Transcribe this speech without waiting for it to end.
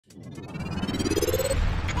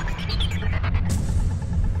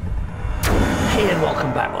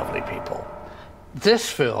Welcome back, lovely people. This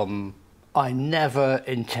film I never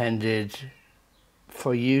intended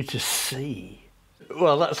for you to see.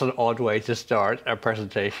 Well, that's an odd way to start a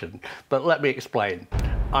presentation, but let me explain.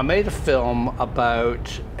 I made a film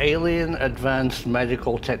about alien advanced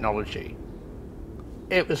medical technology.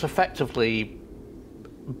 It was effectively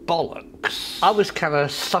bollocks. I was kind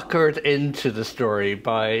of suckered into the story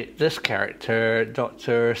by this character,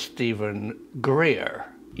 Dr. Steven Greer.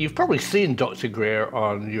 You've probably seen Dr. Greer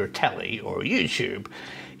on your telly or YouTube.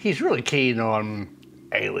 He's really keen on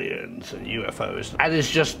aliens and UFOs and is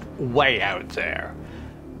just way out there.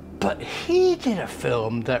 But he did a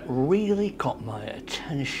film that really got my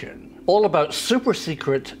attention. All about super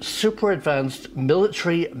secret, super advanced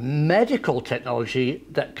military medical technology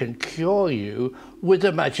that can cure you with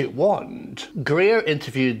a magic wand. Greer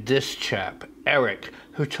interviewed this chap, Eric,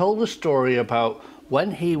 who told a story about when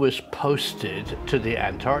he was posted to the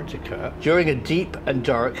Antarctica. During a deep and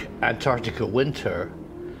dark Antarctica winter,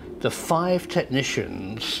 the 5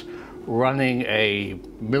 technicians running a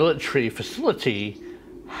military facility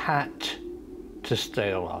had to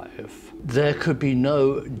stay alive. There could be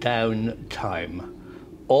no downtime.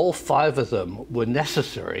 All 5 of them were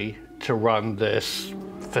necessary to run this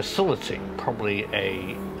facility, probably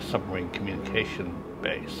a submarine communication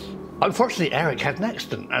base. Unfortunately, Eric had an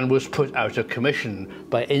accident and was put out of commission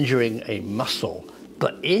by injuring a muscle.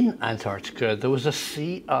 But in Antarctica, there was a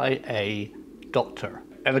CIA doctor.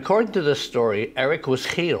 And according to this story, Eric was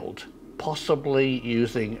healed, possibly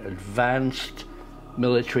using advanced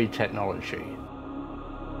military technology.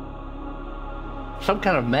 Some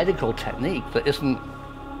kind of medical technique that isn't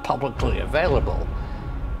publicly available.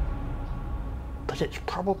 But it's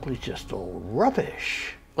probably just all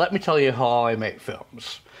rubbish. Let me tell you how I make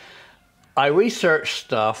films. I research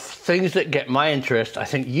stuff, things that get my interest, I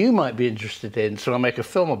think you might be interested in, so I make a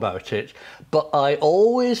film about it. But I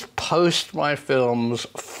always post my films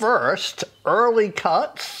first, early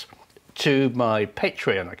cuts, to my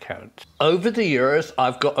Patreon account. Over the years,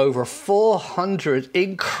 I've got over 400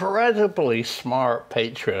 incredibly smart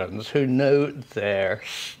patrons who know their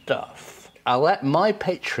stuff. I let my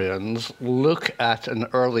patrons look at an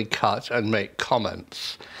early cut and make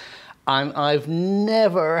comments. And I've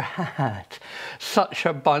never had such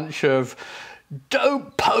a bunch of,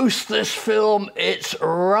 "Don't post this film, it's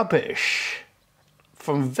rubbish,"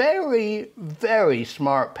 from very, very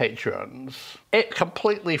smart patrons. It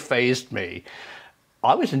completely fazed me.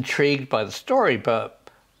 I was intrigued by the story, but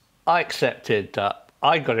I accepted that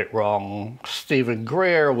I got it wrong. Steven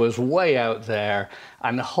Greer was way out there,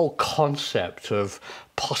 and the whole concept of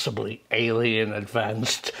possibly alien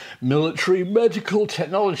advanced military medical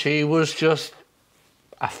technology was just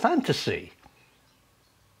a fantasy.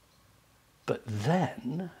 But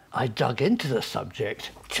then I dug into the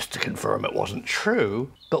subject just to confirm it wasn't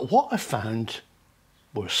true. But what I found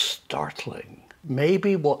was startling.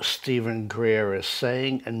 Maybe what Steven Greer is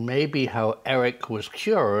saying, and maybe how Eric was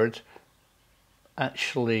cured,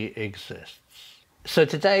 actually exists. So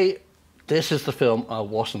today, this is the film I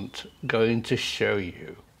wasn't going to show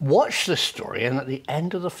you. Watch this story, and at the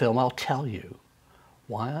end of the film, I'll tell you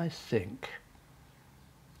why I think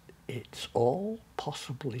it's all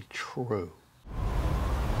possibly true.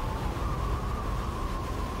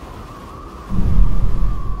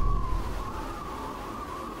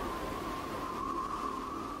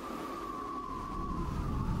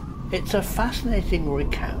 It's a fascinating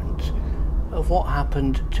recount of what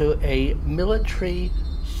happened to a military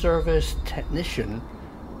service technician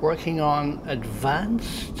working on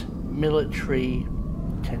advanced military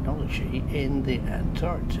technology in the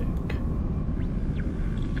Antarctic.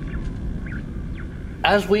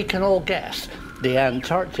 As we can all guess, the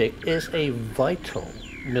Antarctic is a vital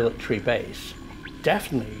military base,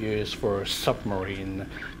 definitely used for submarine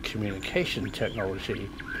communication technology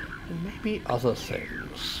and maybe other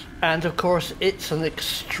things. And of course, it's an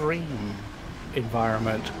extreme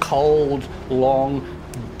environment, cold, long,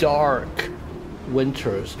 dark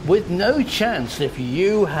winters, with no chance, if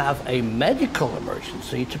you have a medical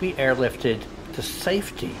emergency, to be airlifted to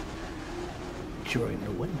safety during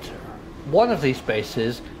the winter. One of these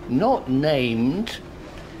bases, not named,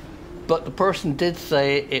 but the person did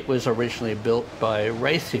say it was originally built by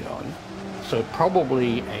Raytheon, so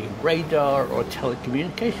probably a radar or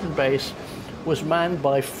telecommunication base, was manned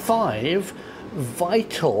by 5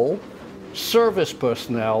 vital service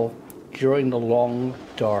personnel during the long,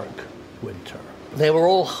 dark winter. They were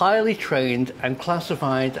all highly trained and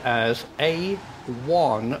classified as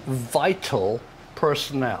A1 vital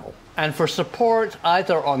personnel. And for support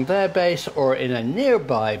either on their base or in a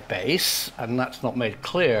nearby base, and that's not made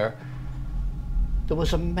clear, there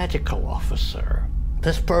was a medical officer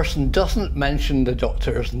This person doesn't mention the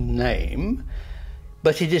doctor's name,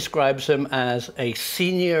 but he describes him as a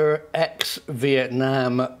senior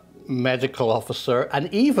ex-Vietnam medical officer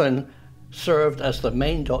and even served as the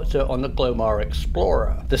main doctor on the Glomar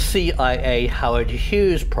Explorer, the CIA Howard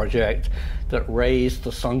Hughes project that raised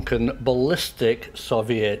the sunken ballistic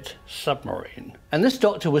Soviet submarine. And this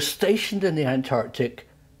doctor was stationed in the Antarctic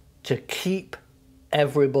to keep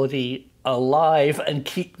everybody alive and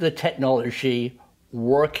keep the technology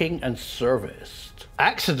working and serviced.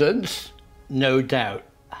 Accidents, no doubt,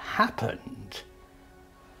 happened.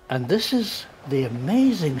 And this is the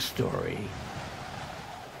amazing story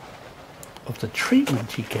of the treatment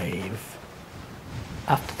he gave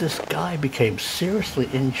after this guy became seriously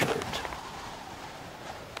injured.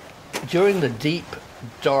 During the deep,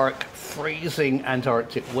 dark, freezing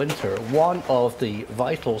Antarctic winter, one of the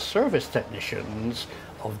vital service technicians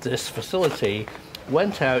of this facility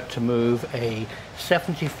went out to move a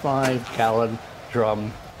 75-gallon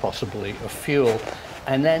drum, possibly of fuel,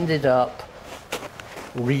 and ended up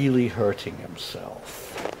really hurting himself.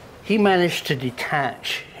 He managed to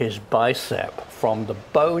detach his bicep from the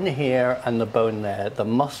bone here and the bone there. The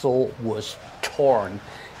muscle was torn.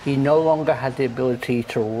 He no longer had the ability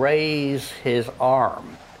to raise his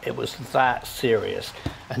arm. It was that serious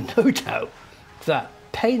and no doubt that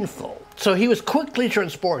painful. So he was quickly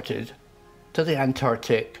transported to the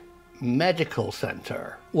Antarctic Medical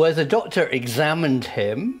Center, where the doctor examined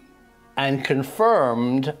him and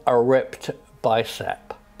confirmed a ripped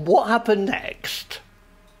bicep. What happened next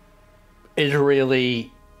is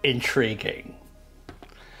really intriguing.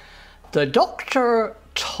 The doctor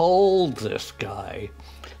told this guy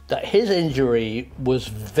that his injury was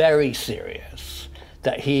very serious,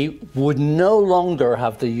 that he would no longer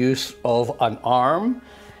have the use of an arm.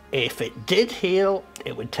 If it did heal,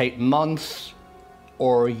 it would take months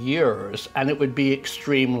or years, and it would be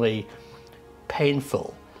extremely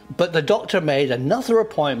painful. But the doctor made another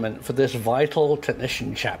appointment for this vital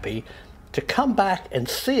technician chappie to come back and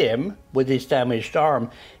see him with his damaged arm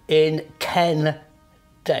in 10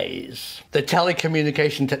 days. The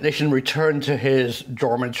telecommunication technician returned to his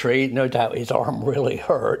dormitory, no doubt his arm really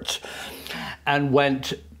hurt, and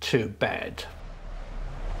went to bed.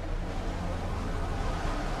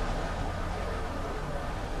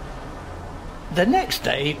 The next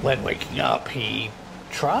day, when waking up, he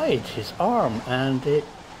tried his arm and it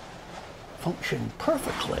functioned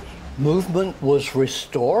perfectly. Movement was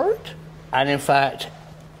restored, and in fact,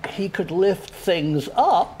 he could lift things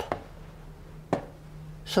up,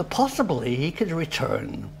 so possibly he could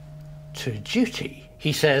return to duty.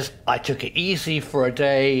 He says, I took it easy for a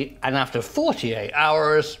day, and after 48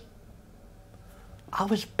 hours, I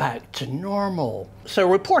was back to normal. So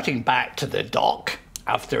reporting back to the doc,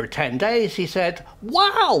 after 10 days, he said,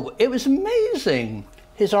 wow, it was amazing.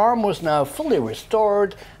 His arm was now fully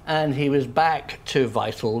restored and he was back to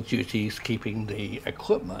vital duties, keeping the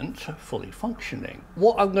equipment fully functioning.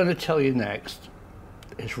 What I'm going to tell you next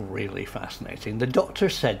is really fascinating. The doctor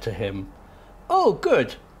said to him, oh,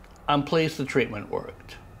 good, I'm pleased the treatment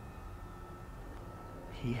worked.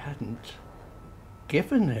 He hadn't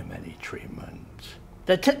given him any treatment.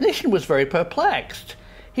 The technician was very perplexed.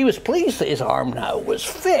 He was pleased that his arm now was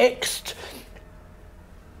fixed,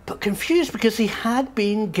 but confused because he had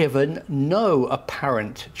been given no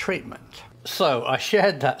apparent treatment. So I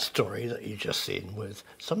shared that story that you've just seen with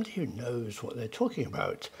somebody who knows what they're talking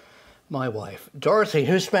about. My wife, Dorothy,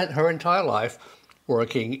 who spent her entire life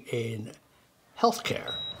working in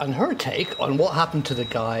healthcare. And her take on what happened to the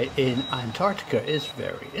guy in Antarctica is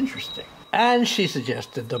very interesting. And she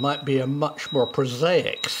suggested there might be a much more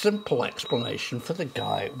prosaic, simple explanation for the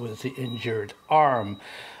guy with the injured arm.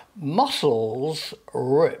 Muscles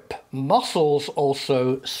rip. Muscles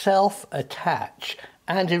also self-attach.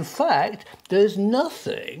 And in fact, there's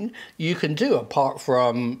nothing you can do apart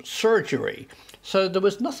from surgery. So there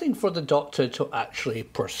was nothing for the doctor to actually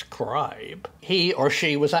prescribe. He or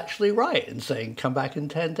she was actually right in saying, come back in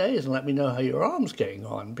 10 days and let me know how your arm's getting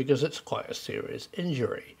on, because it's quite a serious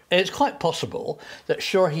injury. It's quite possible that,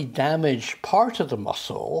 sure, he damaged part of the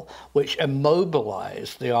muscle, which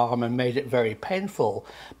immobilized the arm and made it very painful,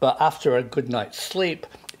 but after a good night's sleep,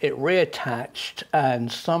 it reattached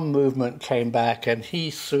and some movement came back and he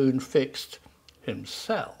soon fixed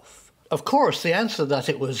himself. Of course, the answer that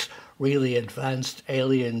it was really advanced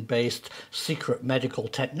alien-based secret medical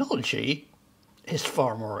technology is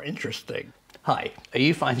far more interesting. Hi, are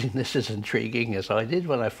you finding this as intriguing as I did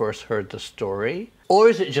when I first heard the story? Or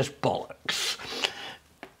is it just bollocks?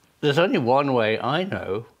 There's only one way I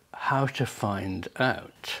know how to find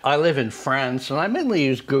out. I live in France and I mainly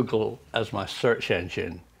use Google as my search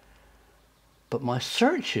engine. but my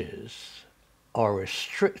searches are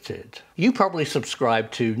restricted. You probably subscribe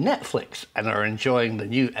to Netflix and are enjoying the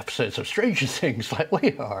new episodes of Stranger Things like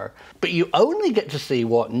we are, but you only get to see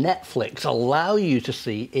what Netflix allow you to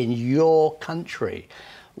see in your country.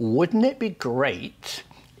 Wouldn't it be great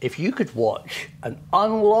if you could watch an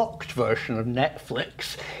unlocked version of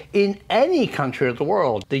Netflix in any country of the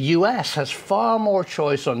world? The US has far more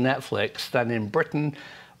choice on Netflix than in Britain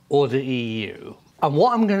or the EU. And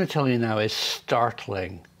what I'm going to tell you now is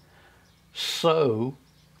startling. So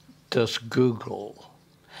does Google.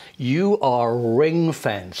 You are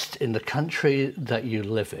ring-fenced in the country that you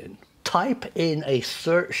live in. Type in a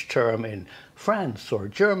search term in France or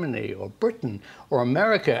Germany or Britain or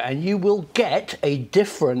America and you will get a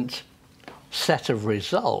different set of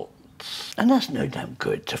results. And that's no doubt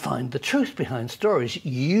good to find the truth behind stories.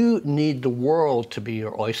 You need the world to be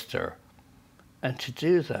your oyster. And to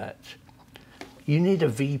do that, you need a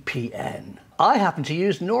VPN. I happen to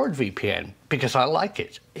use NordVPN because I like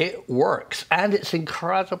it. It works, and it's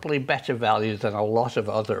incredibly better value than a lot of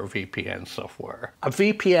other VPN software. A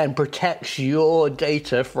VPN protects your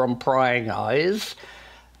data from prying eyes,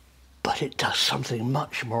 but it does something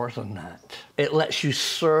much more than that. It lets you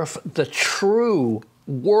surf the true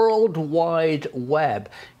World Wide Web.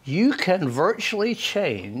 You can virtually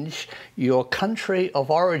change your country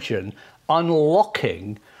of origin,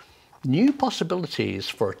 unlocking new possibilities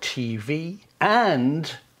for TV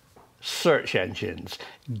and search engines.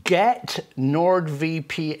 Get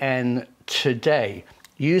NordVPN today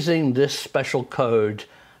using this special code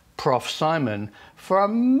Prof Simon for a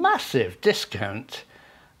massive discount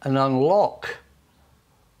and unlock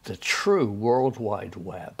the true World Wide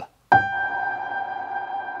Web.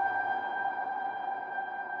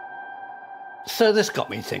 So this got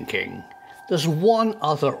me thinking. There's one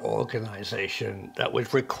other organization that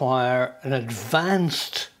would require an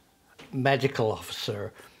advanced medical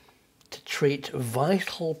officer to treat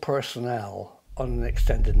vital personnel on an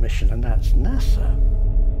extended mission, and that's NASA.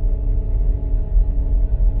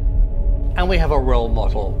 And we have a role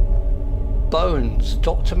model, Bones,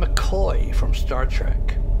 Dr. McCoy from Star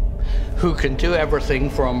Trek, who can do everything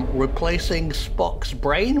from replacing Spock's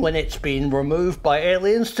brain when it's been removed by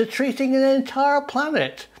aliens to treating an entire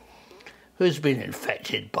planet who's been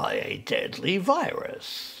infected by a deadly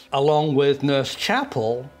virus. Along with Nurse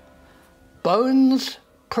Chapel, Bones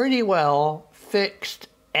pretty well fixed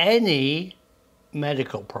any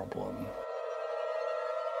medical problem.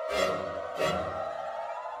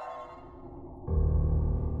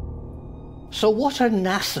 So what are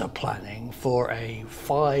NASA planning for a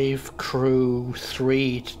 5-crew,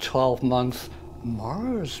 3 to 12-month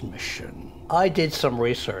Mars mission? I did some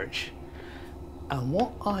research, and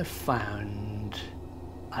what I found,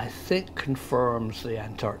 I think, confirms the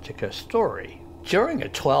Antarctica story. During a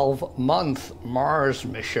 12-month Mars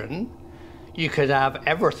mission, you could have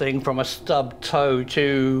everything from a stubbed toe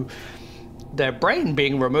to their brain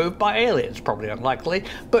being removed by aliens, probably unlikely,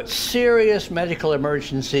 but serious medical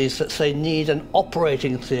emergencies that say need an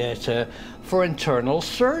operating theatre for internal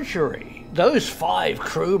surgery. Those 5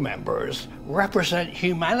 crew members represent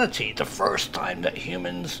humanity, the first time that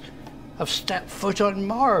humans have stepped foot on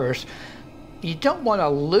Mars. You don't want to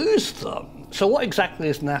lose them. So what exactly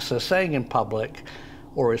is NASA saying in public,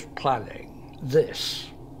 or is planning? This.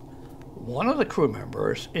 One of the crew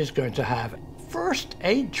members is going to have first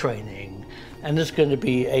aid training, and there's going to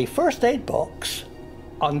be a first aid box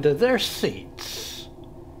under their seats.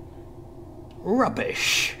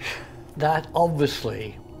 Rubbish. That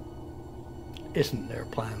obviously isn't their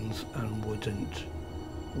plans and wouldn't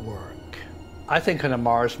work. I think on a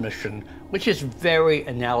Mars mission, which is very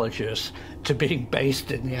analogous to being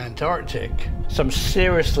based in the Antarctic, some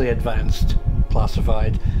seriously advanced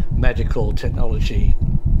classified medical technology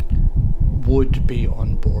would be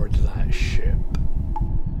on board that ship.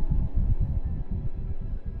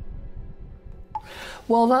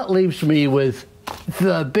 Well, that leaves me with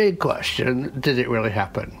the big question, did it really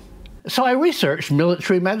happen? So I researched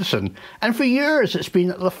military medicine, and for years it's been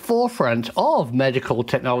at the forefront of medical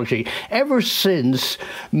technology, ever since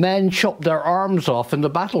men chopped their arms off in the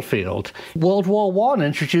battlefield. World War I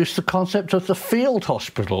introduced the concept of the field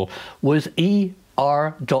hospital with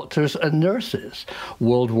ER doctors and nurses.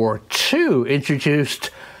 World War II introduced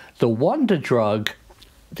the wonder drug,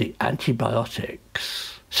 the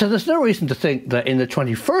antibiotics. So there's no reason to think that in the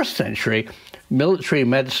 21st century, military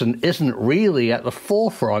medicine isn't really at the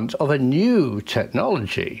forefront of a new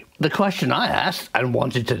technology. The question I asked and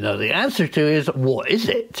wanted to know the answer to is, what is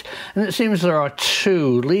it? And it seems there are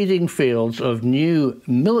two leading fields of new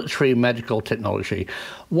military medical technology.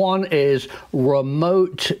 One is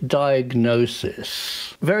remote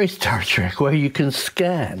diagnosis, very Star Trek, where you can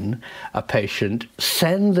scan a patient,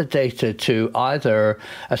 send the data to either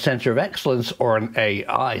a center of excellence or an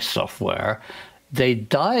AI software. They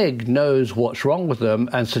diagnose what's wrong with them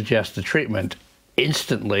and suggest the treatment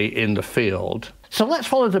instantly in the field. So let's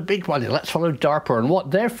follow the big money. Let's follow DARPA, and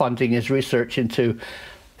what they're funding is research into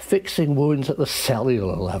fixing wounds at the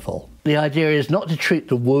cellular level. The idea is not to treat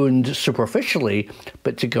the wound superficially,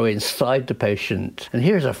 but to go inside the patient. And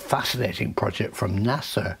here's a fascinating project from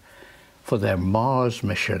NASA for their Mars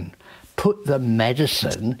mission. Put the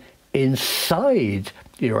medicine inside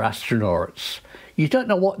your astronauts. You don't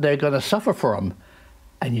know what they're going to suffer from,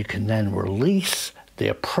 and you can then release the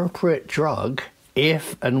appropriate drug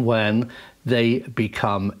if and when they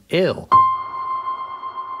become ill.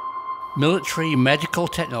 Military medical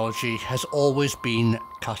technology has always been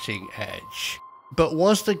cutting edge. But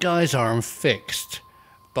was the guy's arm fixed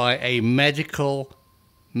by a medical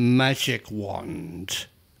magic wand?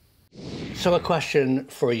 So a question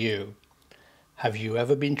for you. Have you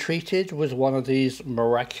ever been treated with one of these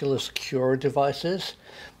miraculous cure devices?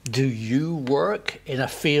 Do you work in a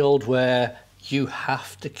field where you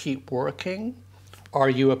have to keep working? Are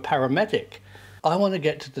you a paramedic? I want to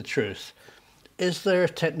get to the truth. Is there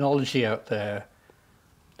technology out there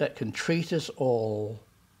that can treat us all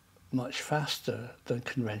much faster than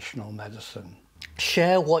conventional medicine?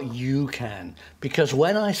 Share what you can, because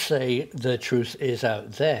when I say the truth is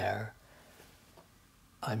out there,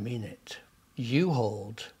 I mean it. You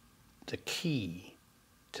hold the key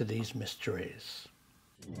to these mysteries.